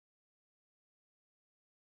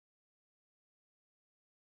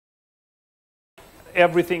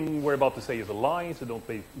everything we're about to say is a lie, so don't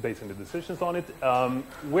base any decisions on it.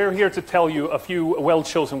 We're here to tell you a few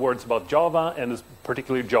well-chosen words about Java, and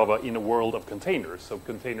particularly Java in a world of containers. So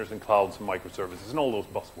containers and clouds and microservices and all those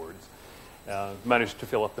buzzwords. Managed to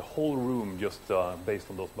fill up the whole room just based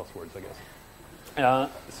on those buzzwords, I guess.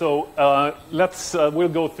 We'll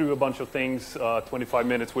go through a bunch of things, 25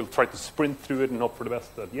 minutes. We'll try to sprint through it and hope for the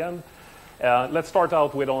best at the end. Let's start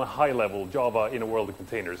out with, on a high level, Java in a world of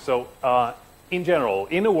containers. So in general,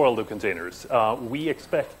 in a world of containers, we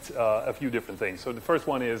expect a few different things. So the first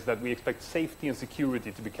one is that we expect safety and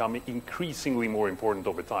security to become increasingly more important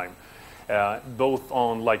over time. Both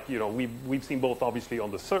on, we've seen both obviously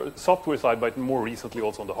on the software side, but more recently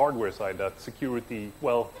also on the hardware side, that security,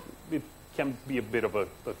 well, it can be a bit of a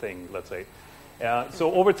thing, let's say.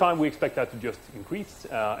 So over time, we expect that to just increase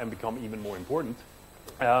and become even more important.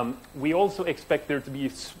 We also expect there to be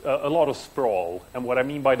a lot of sprawl. And what I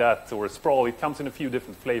mean by that, or sprawl, it comes in a few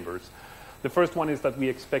different flavors. The first one is that we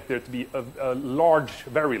expect there to be a large,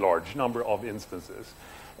 very large number of instances.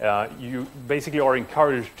 You basically are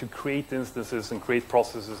encouraged to create instances and create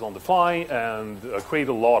processes on the fly and create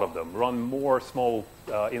a lot of them. Run more small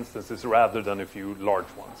instances rather than a few large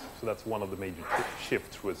ones. So that's one of the major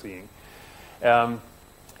shifts we're seeing.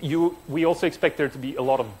 We also expect there to be a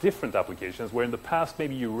lot of different applications, where in the past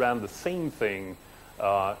maybe you ran the same thing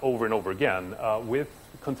over and over again. With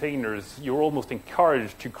containers, you're almost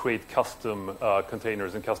encouraged to create custom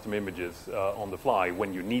containers and custom images on the fly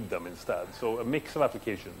when you need them instead. So a mix of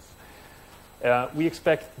applications. We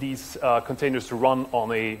expect these containers to run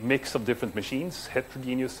on a mix of different machines,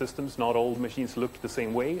 heterogeneous systems. Not all machines look the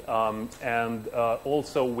same way, and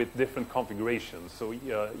also with different configurations. So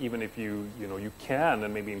even if you can,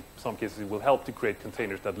 and maybe in some cases it will help to create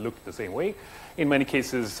containers that look the same way, in many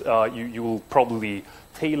cases you will probably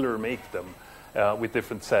tailor-make them with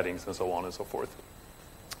different settings and so on and so forth.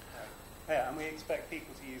 Yeah, and we expect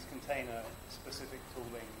people to use container-specific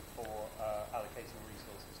tooling for allocating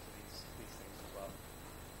resources to these things as well.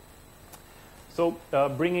 So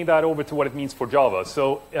bringing that over to what it means for Java.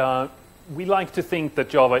 So we like to think that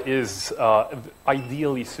Java is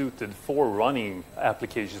ideally suited for running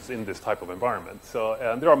applications in this type of environment. So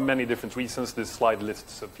there are many different reasons. This slide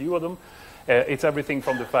lists a few of them. It's everything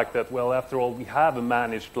from the fact that, well, after all, we have a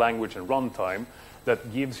managed language and runtime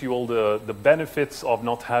that gives you all the benefits of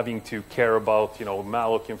not having to care about,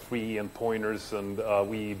 malloc and free and pointers, and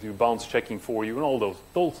we do bounce checking for you and all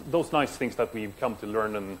those nice things that we've come to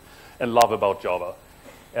learn and love about Java.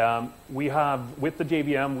 We have, with the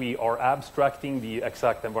JVM, we are abstracting the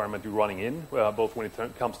exact environment you're running in, both when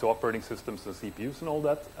it comes to operating systems and CPUs and all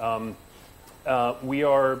that.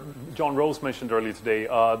 John Rose mentioned earlier today,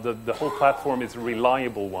 the whole platform is a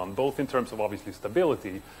reliable one, both in terms of obviously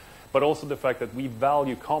stability, but also the fact that we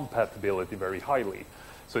value compatibility very highly.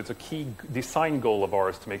 So it's a key design goal of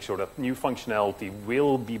ours to make sure that new functionality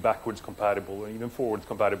will be backwards compatible and even forwards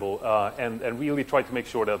compatible, and really try to make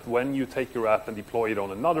sure that when you take your app and deploy it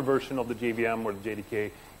on another version of the JVM or the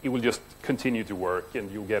JDK, it will just continue to work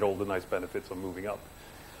and you'll get all the nice benefits of moving up.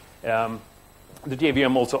 The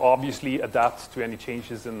JVM also obviously adapts to any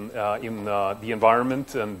changes in the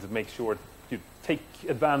environment and make sure you take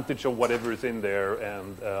advantage of whatever is in there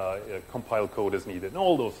and compile code as needed and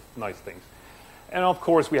all those nice things. And of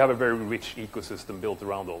course, we have a very rich ecosystem built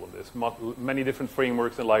around all of this. Many different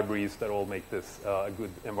frameworks and libraries that all make this a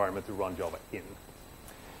good environment to run Java in.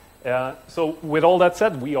 So with all that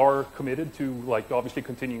said, we are committed to obviously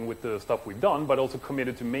continuing with the stuff we've done, but also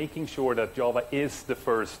committed to making sure that Java is the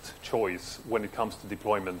first choice when it comes to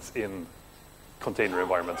deployments in container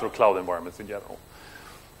environments or cloud environments in general.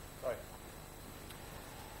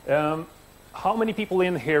 Right. How many people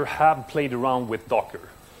in here have played around with Docker?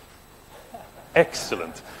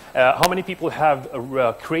 Excellent. How many people have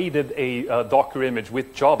created a Docker image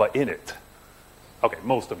with Java in it? Okay,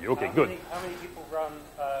 most of you. Okay, good. How many people run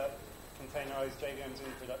containerized JVMs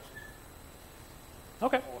in production?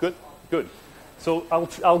 Okay, awesome. Good. So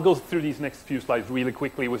I'll go through these next few slides really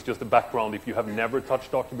quickly with just a background if you have never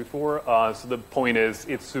touched Docker before. So the point is,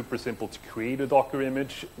 it's super simple to create a Docker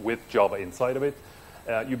image with Java inside of it.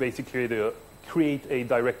 You basically create a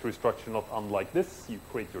directory structure not unlike this. You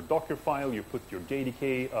create your Docker file, you put your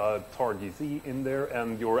JDK, tar.gz in there,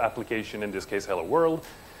 and your application, in this case, Hello World.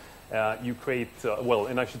 You create,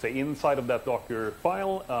 and I should say inside of that Docker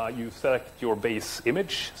file, you select your base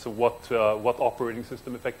image. So what operating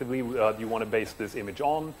system effectively do you want to base this image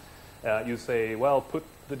on? You say, well, put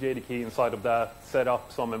the JDK inside of that, set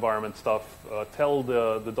up some environment stuff, tell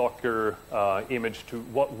the Docker image to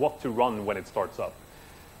what to run when it starts up.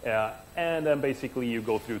 And then basically you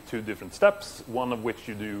go through 2 different steps, one of which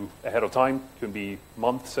you do ahead of time, can be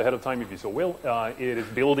months ahead of time if you so will. It is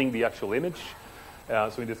building the actual image.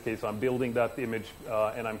 So in this case, I'm building that image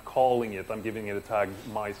and I'm calling it, I'm giving it a tag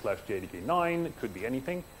my/JDK9, it could be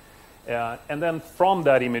anything. And then from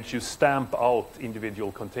that image, you stamp out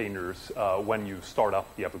individual containers when you start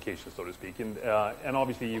up the application, so to speak. And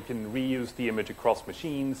obviously, you can reuse the image across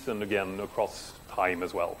machines and, again, across time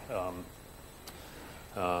as well.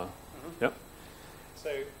 Yeah. So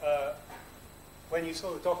when you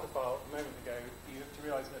saw the Docker file a moment ago, you have to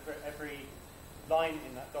realize that every line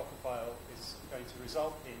in that Docker file is going to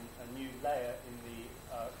result in a new layer in the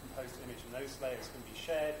composed image, and those layers can be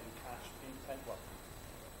shared and cached independently. Well,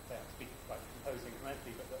 they have to be like composed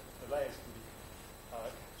incrementally, but the layers can be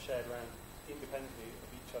shared around independently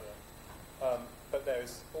of each other. But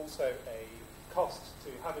there's also a cost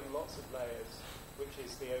to having lots of layers, which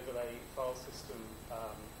is the overlay file system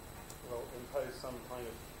will impose some kind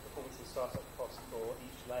of performance and startup cost for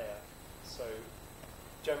each layer. So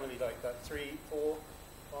generally, like that 3, 4,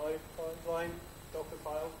 5 line Docker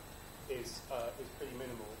file is pretty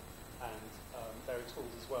minimal, and there are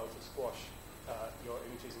tools as well to squash your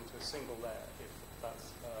images into a single layer if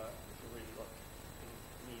you really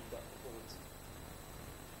need that performance.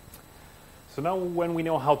 So now when we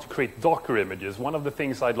know how to create Docker images, one of the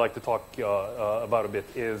things I'd like to talk about a bit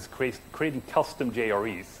is creating custom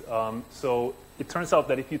JREs. So it turns out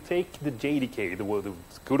that if you take the JDK, the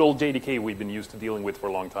good old JDK we've been used to dealing with for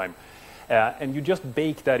a long time, and you just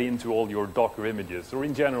bake that into all your Docker images, or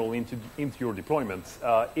in general into your deployments,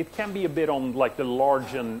 it can be a bit on like the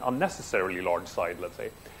large and unnecessarily large side, let's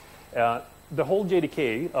say. The whole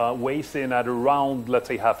JDK weighs in at around, let's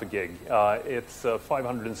say, half a gig. It's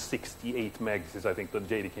 568 megs is, I think, the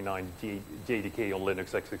JDK9 JDK on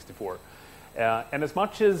Linux x64. And as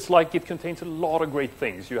much as like it contains a lot of great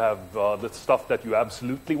things, you have the stuff that you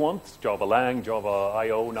absolutely want, Java Lang, Java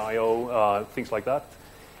IO, NIO, things like that.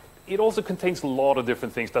 It also contains a lot of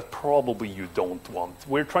different things that probably you don't want.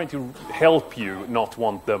 We're trying to help you not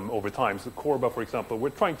want them over time. So Corba, for example, we're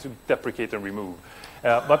trying to deprecate and remove.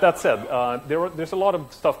 But that said, there's a lot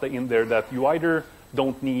of stuff in there that you either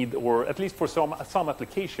don't need, or at least for some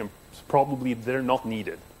applications, probably they're not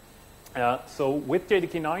needed. So with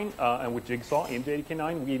JDK9 and with Jigsaw in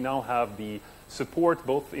JDK9, we now have the support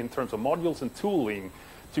both in terms of modules and tooling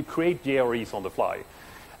to create JREs on the fly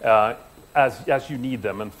as you need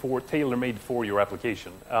them and tailor-made for your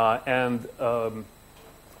application.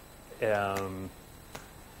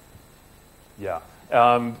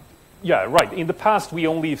 Yeah, right. In the past, we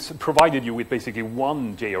only provided you with basically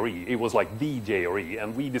one JRE. It was like the JRE,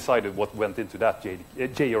 and we decided what went into that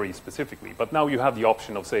JRE specifically. But now you have the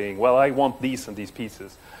option of saying, well, I want these and these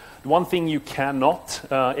pieces. The one thing you cannot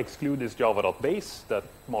exclude is java.base. That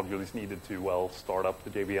module is needed to, well, start up the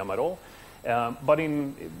JVM at all. But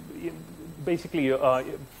basically,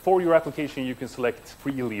 for your application, you can select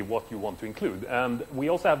freely what you want to include. And we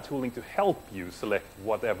also have tooling to help you select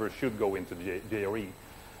whatever should go into the JRE.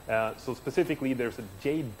 So specifically, there's a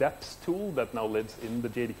JDEPS tool that now lives in the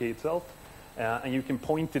JDK itself. And you can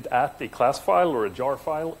point it at a class file or a jar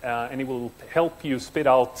file, and it will help you spit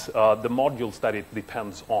out the modules that it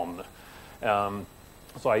depends on.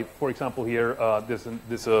 So for example, here, there's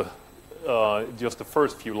just the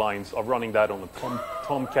first few lines of running that on a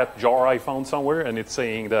Tomcat jar I found somewhere, and it's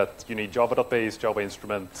saying that you need java.base, Java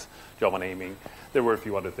instrument, Java naming. There were a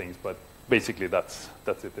few other things, but basically that's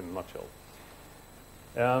it in a nutshell.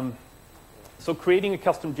 So creating a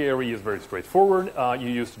custom JRE is very straightforward. You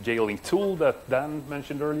use the JLink tool that Dan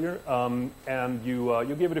mentioned earlier, and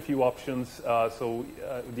you give it a few options. So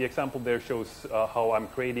the example there shows how I'm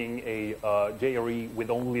creating a JRE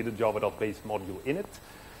with only the java.base module in it.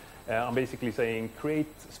 I'm basically saying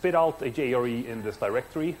spit out a JRE in this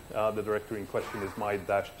directory. The directory in question is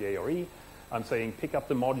my-JRE. I'm saying pick up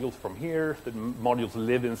the modules from here. The modules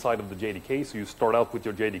live inside of the JDK, so you start out with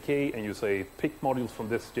your JDK and you say pick modules from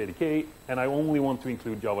this JDK, and I only want to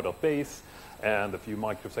include java.base. And a few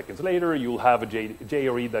microseconds later, you'll have a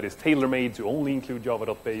JRE that is tailor-made to only include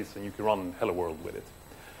java.base, and you can run Hello World with it.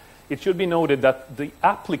 It should be noted that the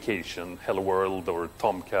application, Hello World or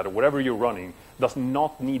Tomcat or whatever you're running, does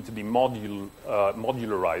not need to be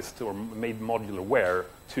modularized or made modular-ware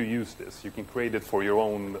to use this. You can create it for your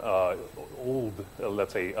own old,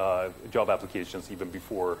 let's say, Java applications even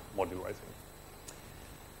before modularizing.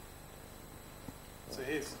 So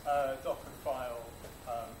here's a Docker file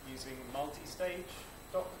using multi-stage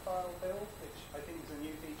Docker file build, which I think is a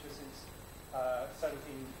new feature since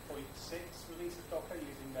 17.6 release of Docker,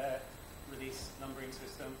 using their release numbering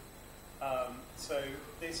system. So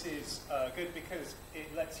this is good because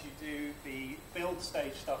it lets you do the build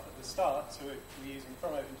stage stuff at the start. So we're using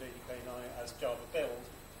from OpenJDK now as Java build,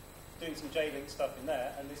 doing some JLink stuff in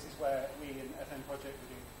there, and this is where we in FM Project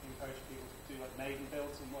would encourage people to do like maven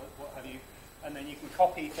builds and what have you, and then you can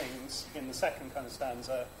copy things in the second kind of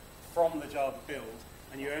stanza from the Java build,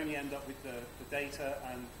 and you only end up with the data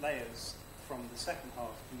and layers from the second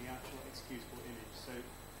half in the actual executable image. So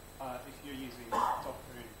if you're using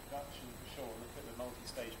Docker in production, for sure, look at the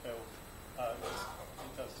multi-stage build. It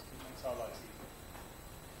makes our lives easier.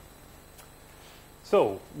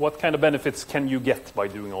 So, what kind of benefits can you get by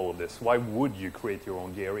doing all of this? Why would you create your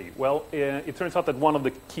own JRE? Well, it turns out that one of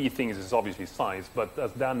the key things is obviously size, but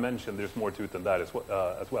as Dan mentioned, there's more to it than that as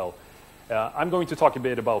well. I'm going to talk a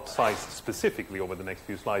bit about size specifically over the next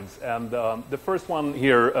few slides. And the first one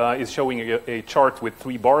here is showing a chart with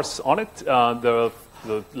 3 bars on it.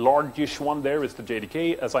 The largish one there is the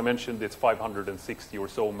JDK. As I mentioned, it's 560 or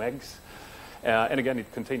so megs. And again,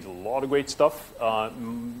 it contains a lot of great stuff, a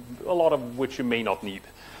lot of which you may not need.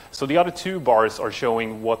 So the other 2 bars are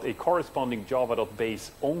showing what a corresponding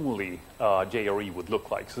java.base only JRE would look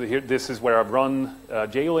like. So here, this is where I've run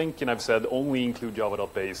JLink, and I've said only include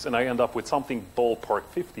java.base, and I end up with something ballpark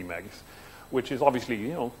 50 megs, which is obviously,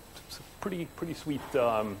 you know, pretty sweet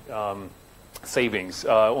savings,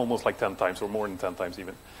 almost like 10 times or more than 10 times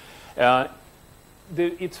even.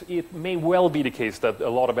 It may well be the case that a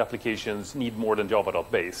lot of applications need more than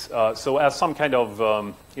java.base. So as some kind of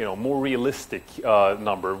more realistic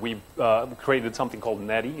number, we've created something called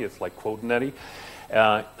netty. It's like quote netty.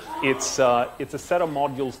 It's a set of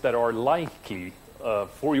modules that are likely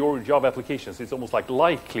for your Java applications. It's almost like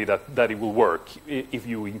likely that it will work if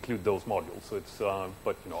you include those modules. So it's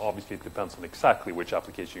but obviously it depends on exactly which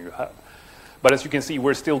application you have. But as you can see,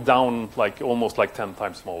 we're still down almost 10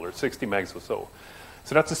 times smaller, 60 megs or so.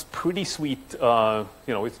 So that's a pretty sweet,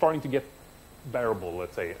 it's starting to get bearable,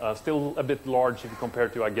 let's say. Still a bit large if you compare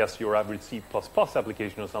to, I guess, your average C++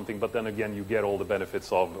 application or something, but then again, you get all the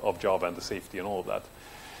benefits of Java and the safety and all of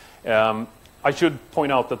that. I should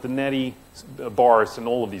point out that the netty bars and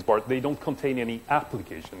all of these bars, they don't contain any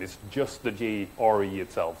application. It's just the JRE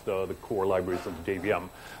itself, the core libraries of the JVM.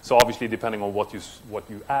 So obviously, depending on what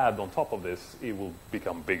you add on top of this, it will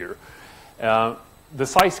become bigger. The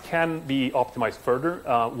size can be optimized further.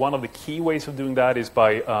 One of the key ways of doing that is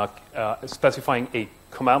by specifying a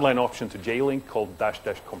command line option to JLink called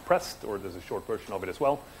 --compressed, or there's a short version of it as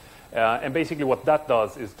well. And basically what that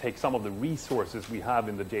does is take some of the resources we have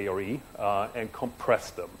in the JRE and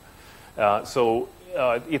compress them. So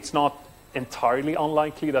it's not entirely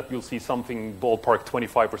unlikely that you'll see something ballpark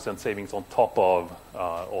 25% savings on top of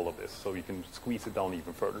all of this. So you can squeeze it down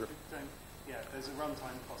even further. Yeah, there's a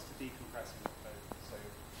runtime cost to decompressing the code. So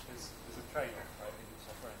there's a trade-off, right, in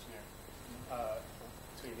software engineering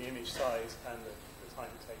between the image size and the time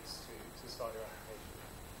it takes to start your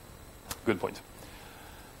application. Good point.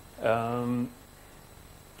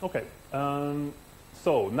 Okay.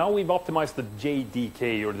 So now we've optimized the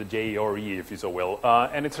JDK or the JRE, if you so will,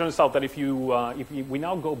 and it turns out that if we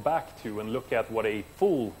now go back to and look at what a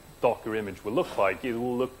full Docker image will look like, it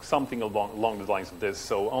will look something along the lines of this.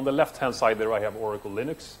 So on the left-hand side there, I have Oracle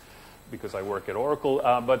Linux because I work at Oracle,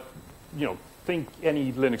 but think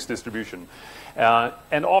any Linux distribution.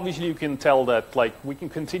 And obviously you can tell that we can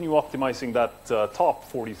continue optimizing that top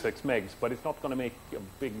 46 megs, but it's not going to make a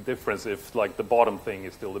big difference if the bottom thing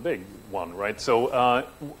is still the big one, right? So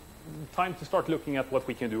time to start looking at what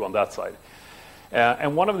we can do on that side.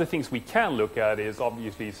 And one of the things we can look at is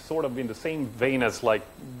obviously sort of in the same vein as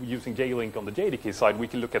using JLink on the JDK side, we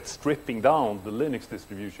can look at stripping down the Linux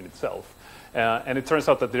distribution itself. And it turns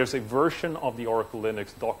out that there's a version of the Oracle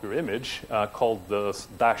Linux Docker image called the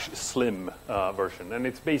 -slim version. And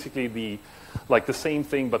it's basically the same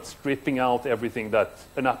thing, but stripping out everything that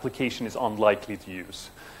an application is unlikely to use.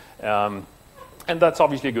 And that's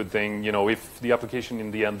obviously a good thing. If the application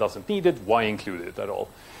in the end doesn't need it, why include it at all?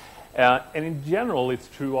 And in general, it's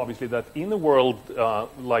true, obviously, that in a world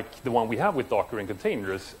like the one we have with Docker and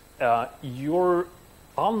containers, you're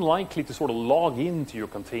unlikely to sort of log into your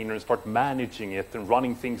container and start managing it and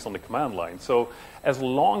running things on the command line. So as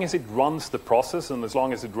long as it runs the process and as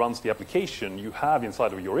long as it runs the application you have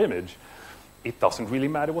inside of your image, it doesn't really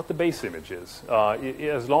matter what the base image is.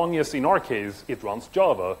 As long as, in our case, it runs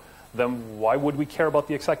Java, then why would we care about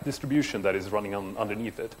the exact distribution that is running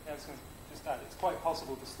underneath it? Yeah, so just that it's quite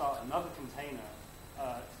possible to start another container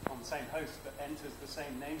on the same host that enters the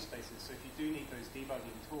same namespaces. So if you do need those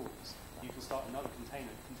debugging tools, you can start another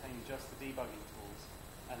container containing just the debugging tools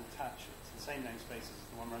and attach it to the same namespaces as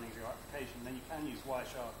the one running your application. Then you can use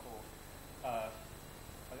Wireshark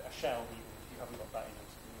or a shell even if you haven't got that in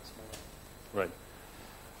a small. Right.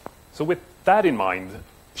 So with that in mind,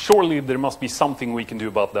 surely there must be something we can do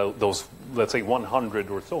about those, let's say, 100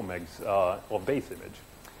 or so megs of base image.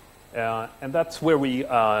 And that's where we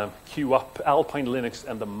queue up Alpine Linux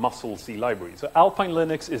and the Muscle C library. So Alpine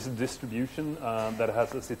Linux is a distribution that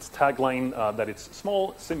has as its tagline that it's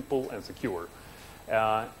small, simple, and secure.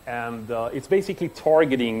 And it's basically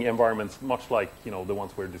targeting environments much like the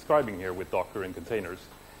ones we're describing here with Docker and containers.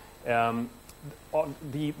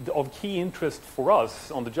 Of key interest for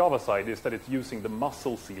us on the Java side is that it's using the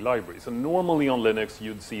Muscle C library. So normally on Linux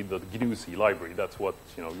you'd see the GNU C library. That's what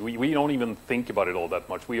we don't even think about it all that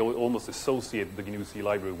much. We almost associate the GNU C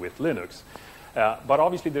library with Linux. But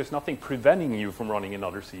obviously there's nothing preventing you from running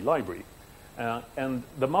another C library. And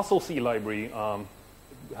the Muscle C library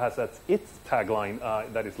has as its tagline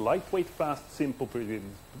that is lightweight, fast, simple,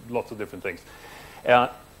 lots of different things.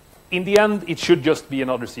 In the end, it should just be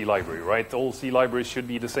another C library, right? All C libraries should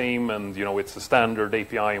be the same, and it's a standard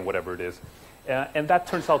API and whatever it is. And that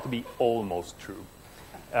turns out to be almost true.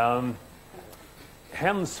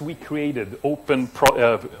 Hence, we created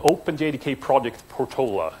OpenJDK Project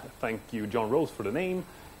Portola. Thank you, John Rose, for the name.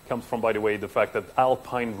 Comes from, by the way, the fact that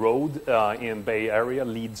Alpine Road in Bay Area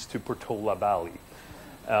leads to Portola Valley.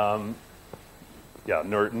 Yeah,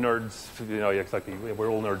 nerds, exactly. We're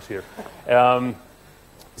all nerds here.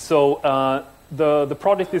 So the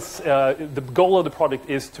project is the goal of the project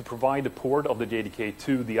is to provide a port of the JDK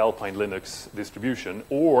to the Alpine Linux distribution,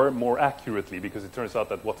 or more accurately, because it turns out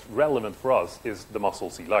that what's relevant for us is the Muscle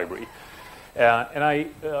C library. And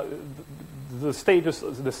the status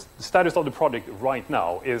of the project right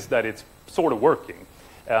now is that it's sort of working.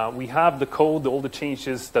 We have the code, all the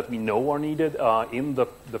changes that we know are needed in the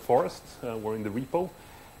forest or in the repo,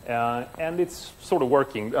 and it's sort of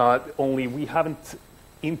working. Only we haven't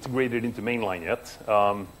integrated into mainline yet,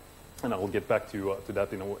 and I will get back to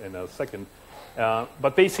that in a second.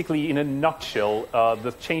 But basically, in a nutshell,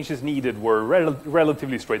 the changes needed were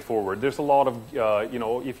relatively straightforward. There's a lot of,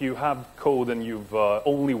 if you have code and you've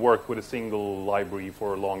only worked with a single library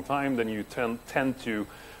for a long time, then you tend to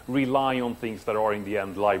rely on things that are in the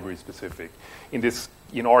end library specific.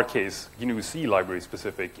 In our case, GNU C library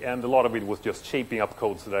specific, and a lot of it was just shaping up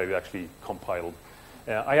codes that I actually compiled.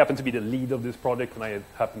 I happen to be the lead of this project, and I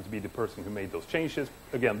happen to be the person who made those changes.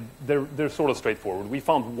 Again, they're sort of straightforward. We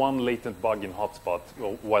found one latent bug in Hotspot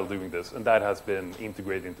while doing this, and that has been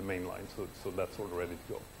integrated into mainline, so that's sort of ready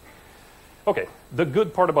to go. Okay, the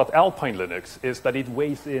good part about Alpine Linux is that it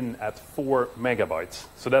weighs in at 4 megabytes,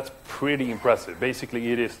 so that's pretty impressive.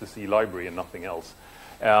 Basically, it is the C library and nothing else.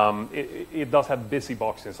 It does have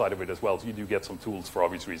BusyBox inside of it as well, so you do get some tools for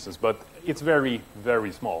obvious reasons, but it's very,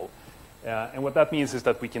 very small. And what that means is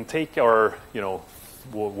that we can take our,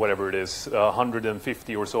 whatever it is,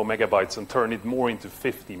 150 or so megabytes and turn it more into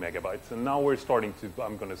 50 megabytes. And now we're starting to,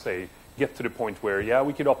 I'm going to say, get to the point where, yeah,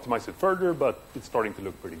 we could optimize it further, but it's starting to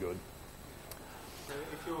look pretty good. So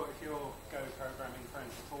if your Go programming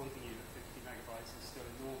friends are taunting you that 50 megabytes is still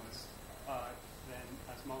enormous, then,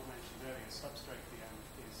 as Mark mentioned earlier, Substrate VM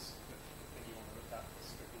is the thing you want to look at for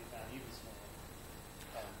stripping it down even smaller.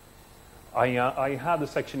 I had a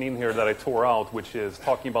section in here that I tore out, which is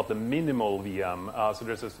talking about the minimal VM. So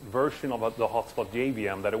there's this version of the Hotspot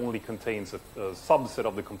JVM that only contains a subset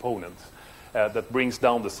of the components that brings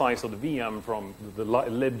down the size of the VM from the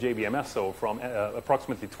libjvmso from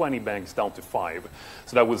approximately 20 megs down to 5.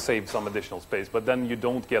 So that will save some additional space. But then you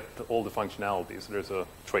don't get all the functionality, so there's a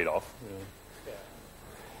trade-off.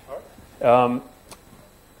 Yeah. All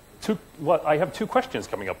right. I have 2 questions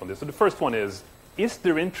coming up on this. So the first one is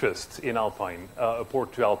there interest in Alpine, a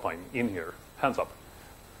port to Alpine in here? Hands up.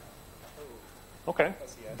 Okay,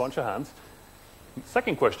 Yes. a bunch of hands.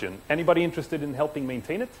 Second question, anybody interested in helping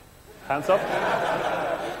maintain it? Hands up.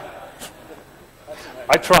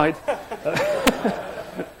 I tried.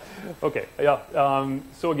 Okay, yeah.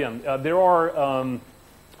 So again, there are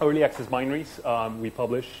early access binaries we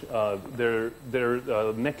publish. They're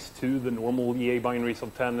next to the normal EA binaries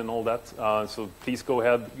of 10 and all that. So please go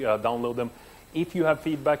ahead, download them. If you have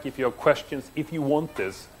feedback, if you have questions, if you want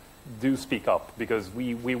this, do speak up, because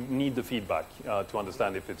we need the feedback to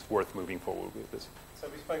understand if it's worth moving forward with this. So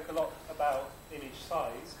we spoke a lot about image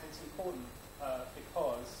size. It's important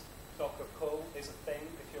because Docker pull is a thing.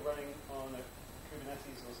 If you're running on a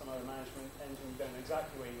Kubernetes or some other management engine, you don't know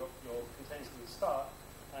exactly where your containers are going to start,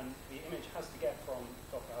 and the image has to get from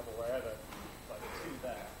Docker Hub or wherever to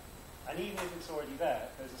there. And even if it's already there,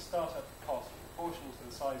 there's a startup cost proportional to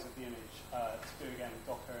the size of the image to do again with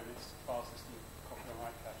Docker and its file system copy and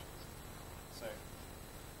write caches. So,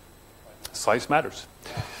 Size matters.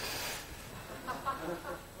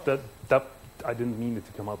 That I didn't mean it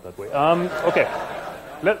to come out that way. Okay,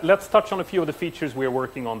 let's touch on a few of the features we're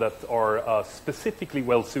working on that are specifically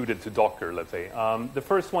well suited to Docker, let's say. The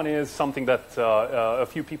first one is something that a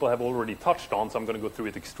few people have already touched on, so I'm going to go through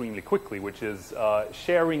it extremely quickly, which is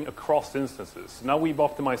sharing across instances. Now we've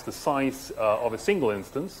optimized the size of a single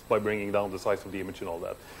instance by bringing down the size of the image and all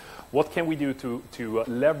that. What can we do to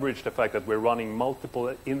leverage the fact that we're running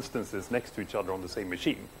multiple instances next to each other on the same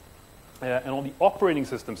machine? And on the operating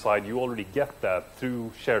system side, you already get that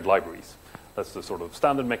through shared libraries. That's the sort of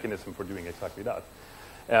standard mechanism for doing exactly that.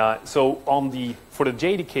 So for the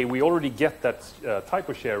JDK, we already get that type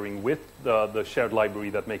of sharing with the shared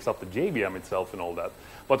library that makes up the JVM itself and all that.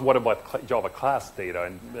 But what about Java class data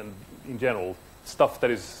and in general, stuff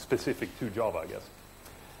that is specific to Java, I guess?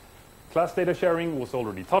 Class data sharing was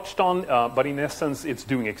already touched on, but in essence, it's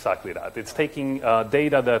doing exactly that. It's taking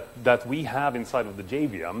data that we have inside of the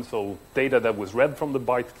JVM, so data that was read from the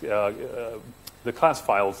byte, the class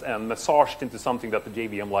files, and massaged into something that the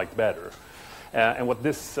JVM liked better. And what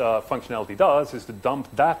this functionality does is to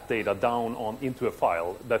dump that data down into a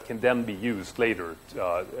file that can then be used later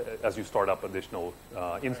as you start up additional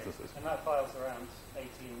instances. Right. And that file's around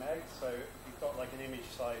 18 meg, so you've got like an image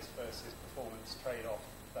size versus performance trade-off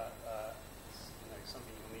that is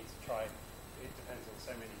something you'll need to try. It depends on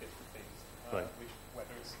so many different things, right.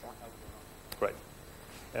 Whether it's helpful or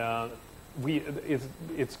not. Right.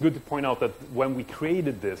 It's good to point out that when we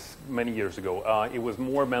created this many years ago, it was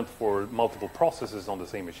more meant for multiple processes on the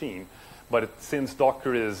same machine. But since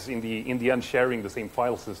Docker is in the end sharing the same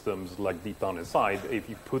file systems like deep down inside, if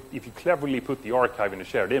you cleverly put the archive in a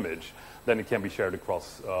shared image, then it can be shared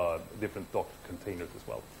across different Docker containers as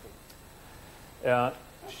well.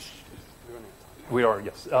 We are,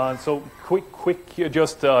 yes. So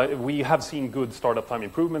we have seen good startup time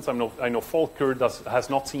improvements. I know Volker has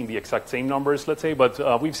not seen the exact same numbers, let's say,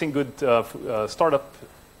 but we've seen good startup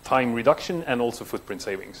time reduction and also footprint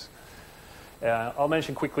savings. I'll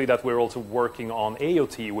mention quickly that we're also working on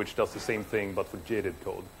AOT, which does the same thing, but for JDID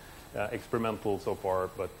code. Experimental so far,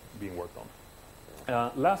 but being worked on.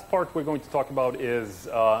 Last part we're going to talk about is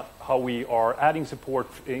how we are adding support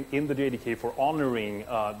in the JDK for honoring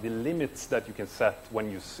the limits that you can set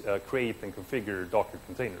when you create and configure Docker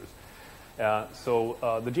containers. So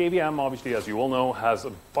the JVM, obviously, as you all know, has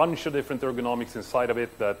a bunch of different ergonomics inside of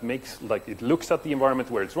it that makes, it looks at the environment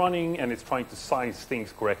where it's running and it's trying to size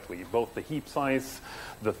things correctly, both the heap size,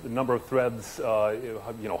 the number of threads,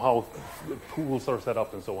 how pools are set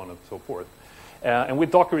up, and so on and so forth. And with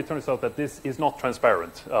Docker, it turns out that this is not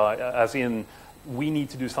transparent, as in we need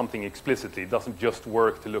to do something explicitly. It doesn't just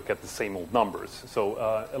work to look at the same old numbers. So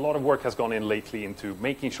a lot of work has gone in lately into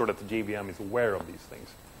making sure that the JVM is aware of these things.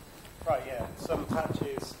 Right, yeah. Some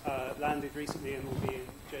patches landed recently and will be in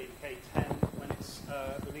JDK 10 when it's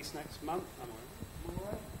released next month.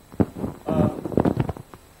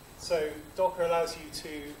 So Docker allows you to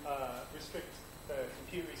restrict the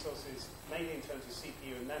compute resources mainly in terms of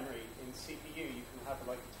CPU and memory. In CPU, you can have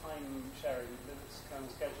like time sharing, Linux kernel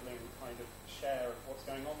scheduling kind of share of what's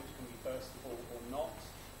going on, which can be burstable or not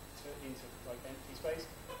into like empty space,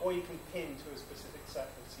 or you can pin to a specific set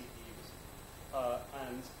of CPUs.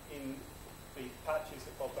 And in the patches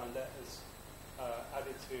that Bob Bandett has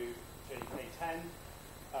added to JDK 10,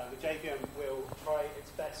 the JVM will try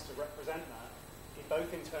its best to represent that,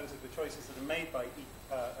 both in terms of the choices that are made by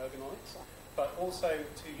ergonomics, but also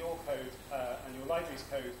to your code and your library's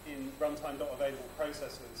code in runtime.available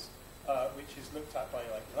processors, which is looked at by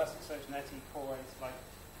like Elasticsearch, Netty, Core 8, like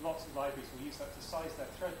lots of libraries will use that to size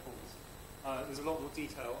their thread pools. There's a lot more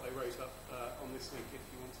detail I wrote up on this link if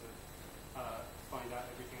you want to find out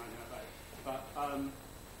everything I know about it. But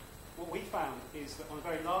what we found is that on a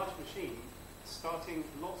very large machine, starting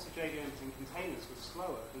lots of JVMs in containers was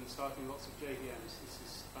slower than starting lots of JVMs. This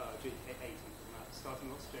is JDK 8 I'm talking about.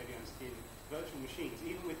 Starting lots of JVMs in virtual machines,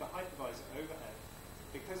 even with the hypervisor overhead,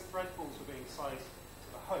 because thread pools were being sized to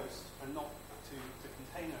the host and not to the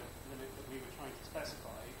container limit that we were trying to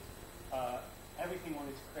specify. Everything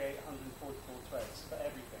wanted to create 144 threads for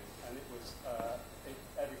everything, and it was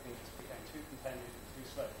everything just became too competitive and too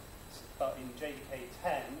slow. But in JDK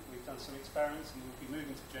 10, we've done some experiments, and we'll be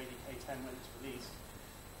moving to JDK 10 when it's released.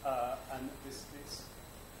 And this is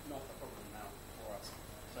not a problem now for us.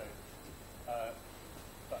 So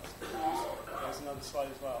there's another slide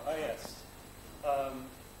as well. Oh yes.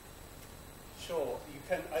 Sure. You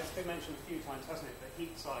can. It's been mentioned a few times, hasn't it? That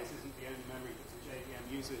heap size isn't the only memory that the JVM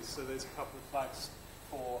uses. So there's a couple of flags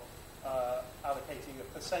for allocating a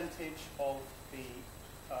percentage of the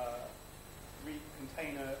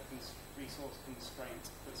container resource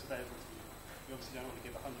constraint that's available to you. You obviously don't want to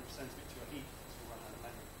give 100% of it to your heap because you'll run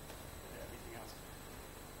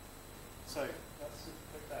So let's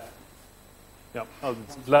click there.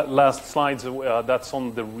 Yeah. Last slides, that's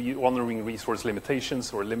on the honoring resource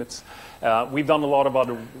limitations or limits. We've done a lot of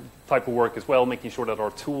other type of work as well, making sure that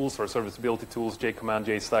our tools, our serviceability tools, JCommand,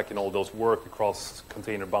 JStack, and all those work across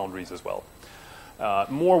container boundaries as well.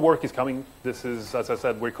 More work is coming. This is, as I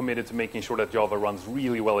said, we're committed to making sure that Java runs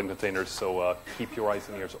really well in containers, so keep your eyes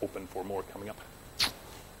and ears open for more coming up. Thank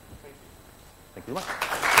you. Thank you very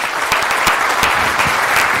much.